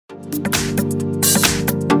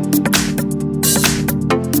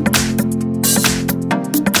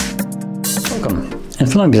Welcome. In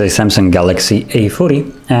front of me is a Samsung Galaxy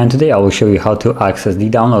A40, and today I will show you how to access the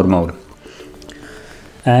download mode.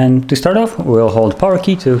 And to start off, we'll hold power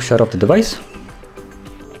key to shut off the device.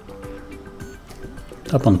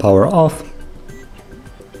 Tap on power off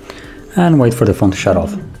and wait for the phone to shut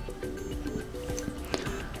off.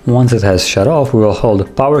 Once it has shut off, we will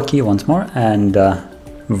hold power key once more and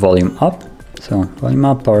volume up. So volume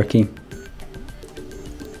up, power key.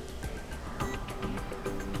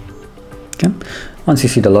 Okay. Once you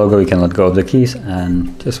see the logo, you can let go of the keys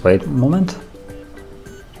and just wait a moment.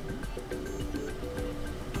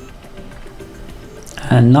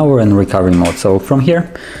 And now we're in recovery mode. So from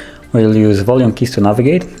here, we'll use volume keys to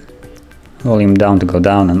navigate, volume down to go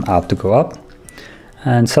down and up to go up,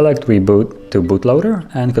 and select Reboot to Bootloader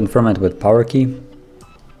and confirm it with power key.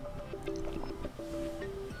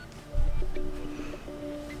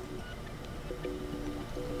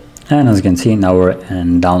 And as you can see, now we're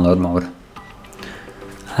in download mode.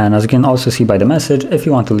 And as you can also see by the message, if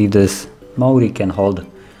you want to leave this mode, you can hold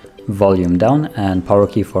volume down and power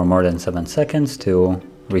key for more than 7 seconds to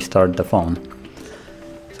restart the phone.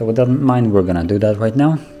 So with that in mind, we're gonna do that right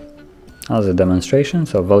now as a demonstration.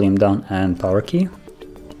 So volume down and power key.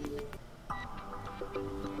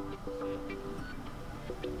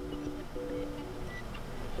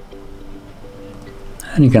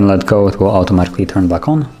 And you can let go, it will automatically turn back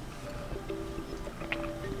on.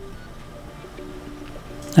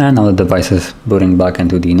 And now the device is booting back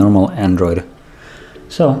into the normal Android.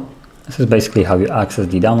 So this is basically how you access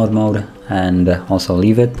the download mode and also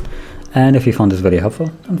leave it. And if you found this video helpful,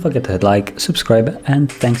 don't forget to hit like, subscribe, and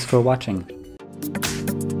thanks for watching.